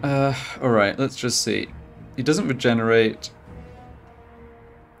 Alright, let's just see. He doesn't regenerate.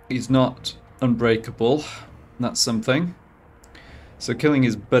 He's not unbreakable. That's something. So killing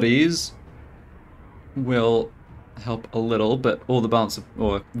his buddies will help a little, but all the balance of,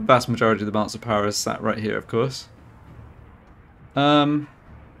 or the vast majority of the balance of power is sat right here, of course.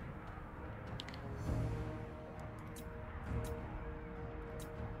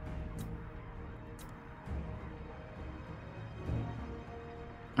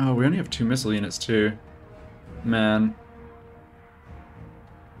 Oh, we only have 2 missile units too. Man.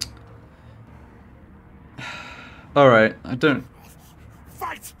 Alright,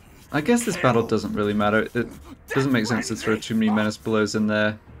 I guess this battle doesn't really matter. It doesn't make sense to throw too many menace blows in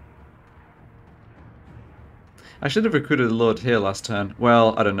there. I should have recruited the Lord here last turn.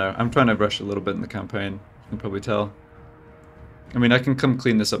 Well, I don't know. I'm trying to rush a little bit in the campaign. You can probably tell. I mean, I can come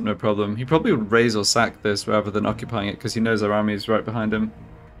clean this up, no problem. He probably would raise or sack this rather than occupying it because he knows our army is right behind him.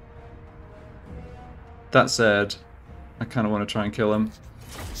 That said, I kind of want to try and kill him.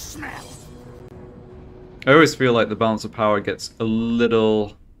 I always feel like the balance of power gets a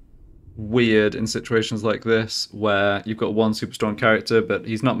little weird in situations like this, where you've got one super strong character, but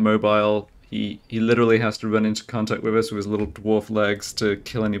he's not mobile. He literally has to run into contact with us with his little dwarf legs to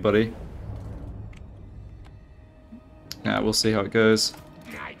kill anybody. Yeah, we'll see how it goes.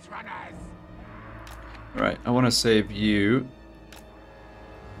 Alright, I want to save you.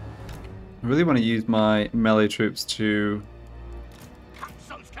 I really want to use my melee troops to...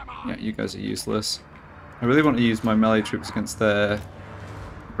 Yeah, you guys are useless. I really want to use my melee troops against their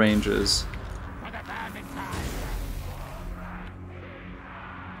rangers.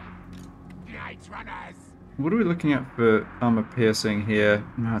 What are we looking at for armor piercing here?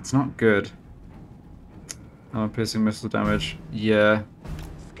 No, it's not good. Armor piercing missile damage. Yeah.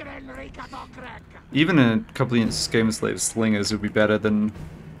 Even in a couple of units of Skaven Slave slingers would be better than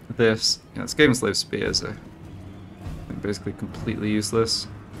this. Yeah, Skaven Slave spears are basically completely useless.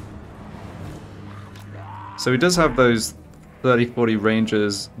 So he does have those 30-40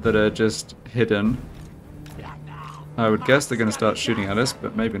 rangers that are just hidden. I would guess they're going to start shooting at us,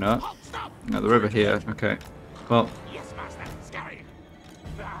 but maybe not. No, they're over here. Okay. Well,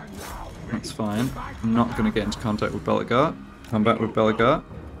 that's fine. I'm not going to get into contact with Belagar. Combat with Belagar.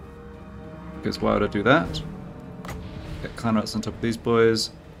 Because why would I do that? Get clan rats on top of these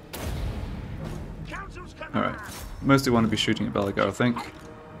boys. Alright. Mostly want to be shooting at Belagar, I think.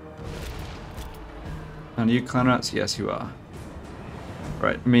 And you clan rats? Yes, you are.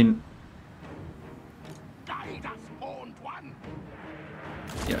 Right, I mean...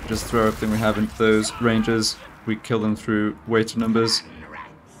 Yeah, just throw everything we have into those rangers. We kill them through weighted numbers.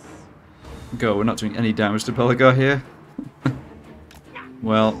 Go, we're not doing any damage to Belagar here.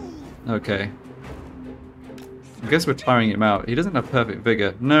 Well, okay. I guess we're tiring him out. He doesn't have perfect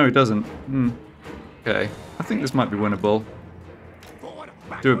vigor. No, he doesn't. Okay, I think this might be winnable.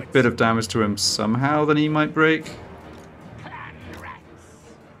 Do a bit of damage to him somehow, then he might break.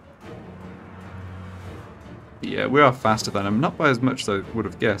 Yeah, we are faster than him. Not by as much as I would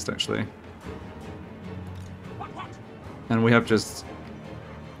have guessed, actually. And we have just...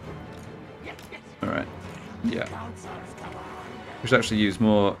 Alright. Yeah. We should actually use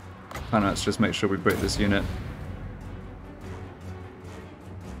more planets, just make sure we break this unit.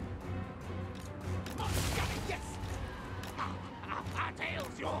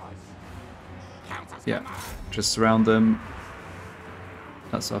 Yeah, just surround them.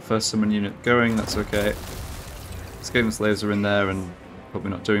 That's our first summon unit going, that's okay. Skaven Slaves are in there and probably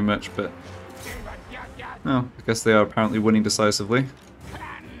not doing much, but... Oh, I guess they are apparently winning decisively.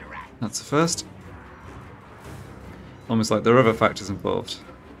 That's the first. Almost like there are other factors involved.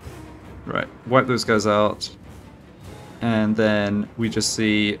 Right, wipe those guys out. And then we just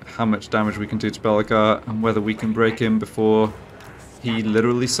see how much damage we can do to Belagar and whether we can break him before he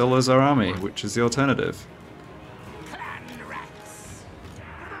literally solos our army, which is the alternative.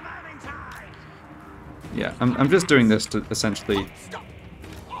 Yeah, I'm just doing this to essentially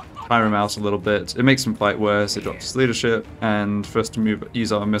tire him out a little bit. It makes him fight worse, it drops his leadership, and for us to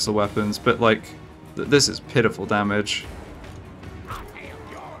use our missile weapons, but like, this is pitiful damage.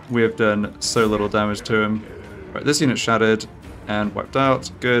 We have done so little damage to him. Right, this unit shattered and wiped out,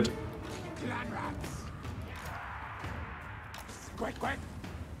 good.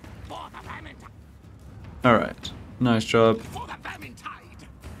 Alright, nice job.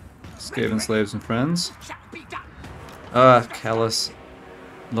 Skaven Slaves and friends. Ah, callous.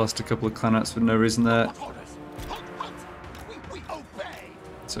 Lost a couple of clanats for no reason there.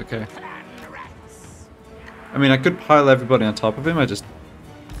 It's okay. I mean, I could pile everybody on top of him, I just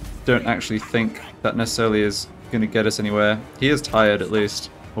don't actually think that necessarily is going to get us anywhere. He is tired, at least,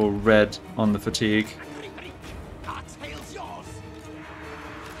 or red on the fatigue.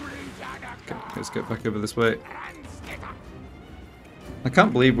 Okay, let's get back over this way. I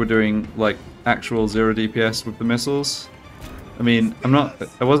can't believe we're doing, like, actual 0 DPS with the missiles. I mean,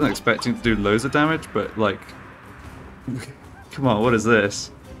 I wasn't expecting to do loads of damage, but, like, come on, what is this?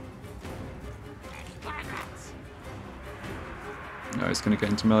 No, he's going to get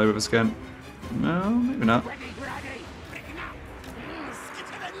into melee with us again. No, maybe not.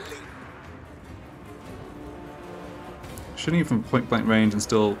 Shooting you from point blank range and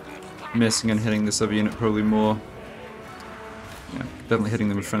still missing and hitting this other unit probably more. Yeah, definitely hitting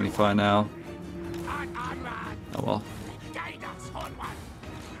them with friendly fire now. Oh well.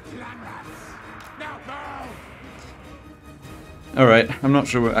 Alright, I'm not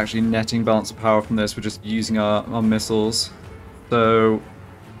sure we're actually netting balance of power from this, we're just using our missiles. So,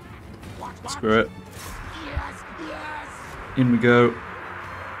 screw it. In we go.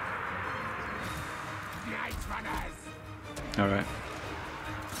 Alright.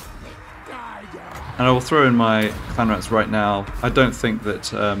 And I will throw in my clan rats right now. I don't think that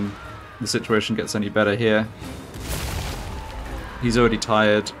the situation gets any better here. He's already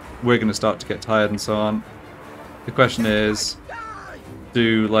tired. We're going to start to get tired and so on. The question is,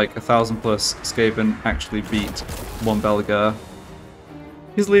 do like 1,000 plus Skaven actually beat one Belegar?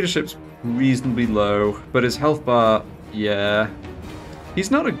 His leadership's reasonably low, but his health bar, yeah. He's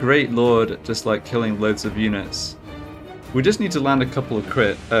not a great lord at just like killing loads of units. We just need to land a couple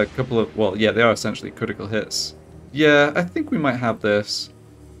of, well, yeah, they are essentially critical hits. Yeah, I think we might have this.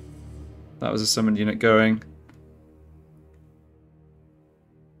 That was a summoned unit going.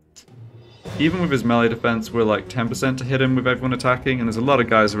 Even with his melee defense, we're like 10% to hit him with everyone attacking, and there's a lot of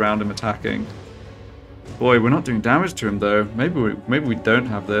guys around him attacking. Boy, we're not doing damage to him though. Maybe we don't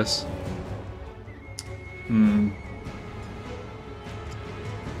have this. Maybe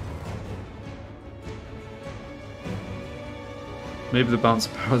the balance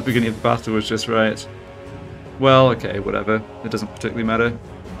of power at the beginning of the battle was just right. Well, okay, whatever. It doesn't particularly matter.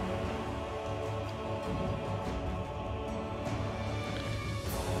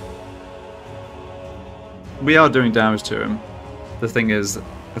 We are doing damage to him. The thing is,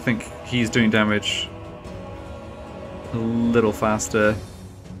 I think he's doing damage a little faster.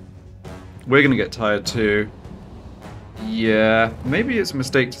 We're gonna get tired too. Yeah, maybe it's a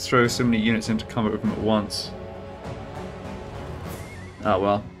mistake to throw so many units into combat with him at once. Ah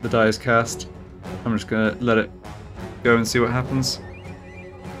well, the die is cast. I'm just gonna let it go and see what happens.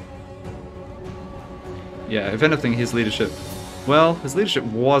 Yeah, if anything, his leadership... Well, his leadership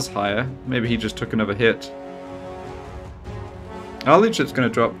was higher. Maybe he just took another hit. Our leadership's gonna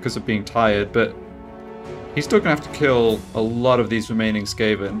drop because of being tired, but he's still gonna have to kill a lot of these remaining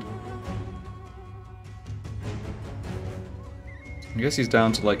Skaven. I guess he's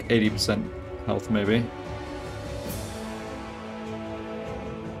down to like 80% health, maybe.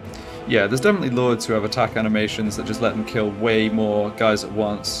 Yeah, there's definitely lords who have attack animations that just let them kill way more guys at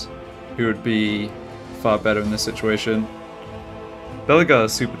once, who would be far better in this situation. Belegar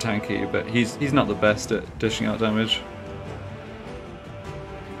is super tanky, but he's not the best at dishing out damage.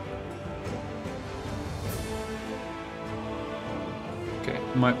 Okay,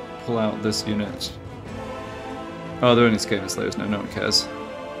 might pull out this unit. Oh, they're only Skaven Slayers, no one cares.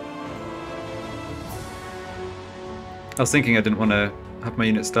 I was thinking I didn't want to have my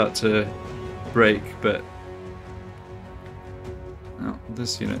unit start to break, but... Oh,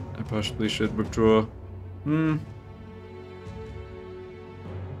 this unit I possibly should withdraw. They're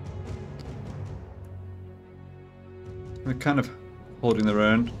kind of holding their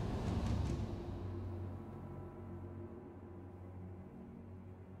own.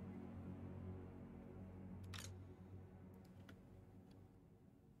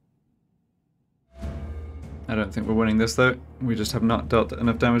 I don't think we're winning this though. We just have not dealt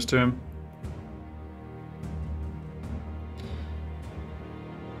enough damage to him.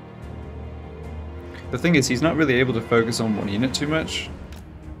 The thing is, he's not really able to focus on one unit too much.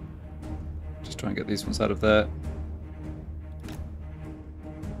 Just try and get these ones out of there.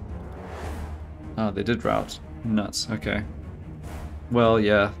 Oh, they did rout. Nuts, okay. Well,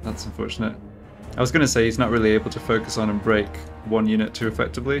 yeah, that's unfortunate. I was going to say he's not really able to focus on and break one unit too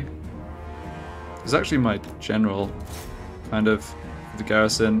effectively. It's actually my general, kind of, the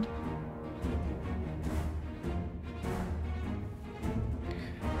Garrison.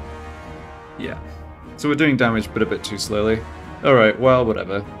 Yeah. So we're doing damage, but a bit too slowly. Alright, well,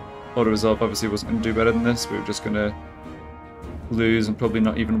 whatever. Auto-resolve obviously wasn't going to do better than this. We were just going to lose and probably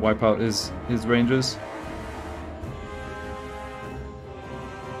not even wipe out his rangers.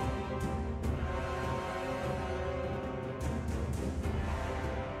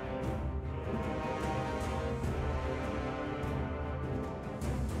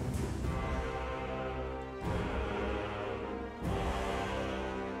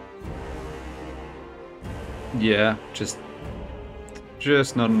 Yeah, just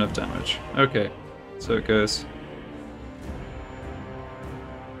not enough damage. Okay, so it goes.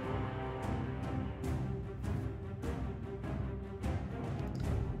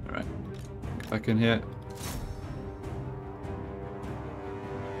 Alright, get back in here.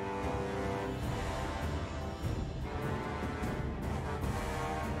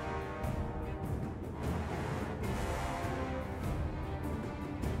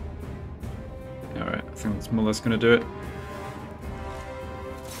 Alright, I think that's more or less going to do it.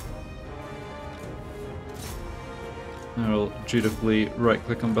 I'll dutifully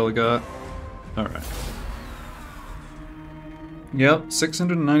right-click on Belagar. Alright. Yep,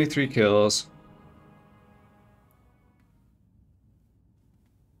 693 kills.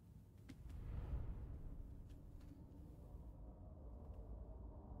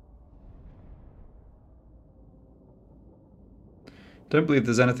 Don't believe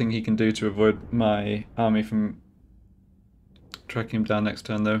there's anything he can do to avoid my army from tracking him down next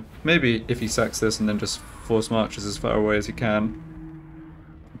turn, though. Maybe if he sacks this and then just force marches as far away as he can.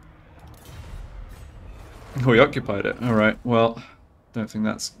 Oh, he occupied it. Alright, well, don't think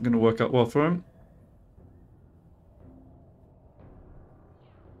that's going to work out well for him.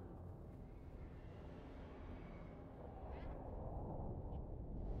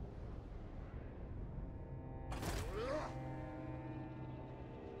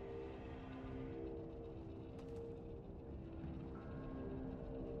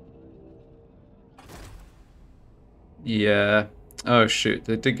 Yeah. Oh shoot,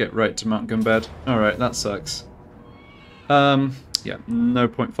 they did get right to Mount Gumbed. Alright, that sucks. Yeah, no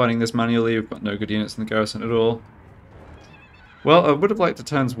point fighting this manually. We've got no good units in the garrison at all. Well, I would have liked a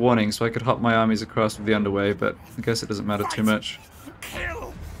turn's warning so I could hop my armies across with the underway, but I guess it doesn't matter too much.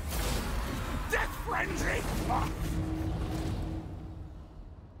 Kill! Death frenzy!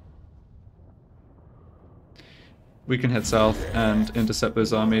 We can head south and intercept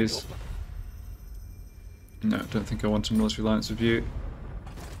those armies. No, don't think I want a military alliance with you.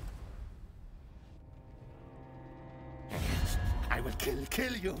 I will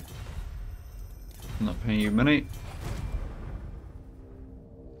kill you. I'm not paying you money.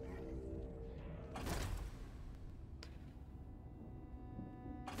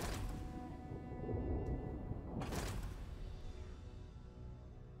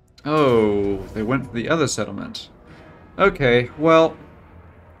 Oh, they went for the other settlement. Okay, well,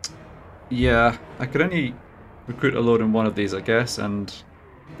 yeah, I could only recruit a lord in one of these, I guess, and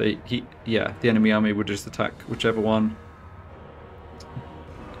the enemy army would just attack whichever one.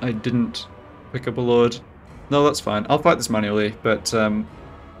 I didn't pick up a lord. No, that's fine. I'll fight this manually, but I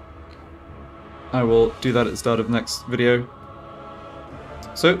will do that at the start of the next video.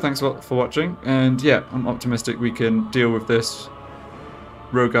 So, thanks a lot for watching, and yeah, I'm optimistic we can deal with this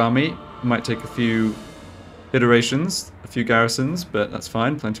rogue army. It might take a few iterations, a few garrisons, but that's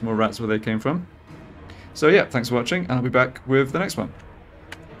fine. Plenty more rats where they came from. So yeah, thanks for watching, and I'll be back with the next one.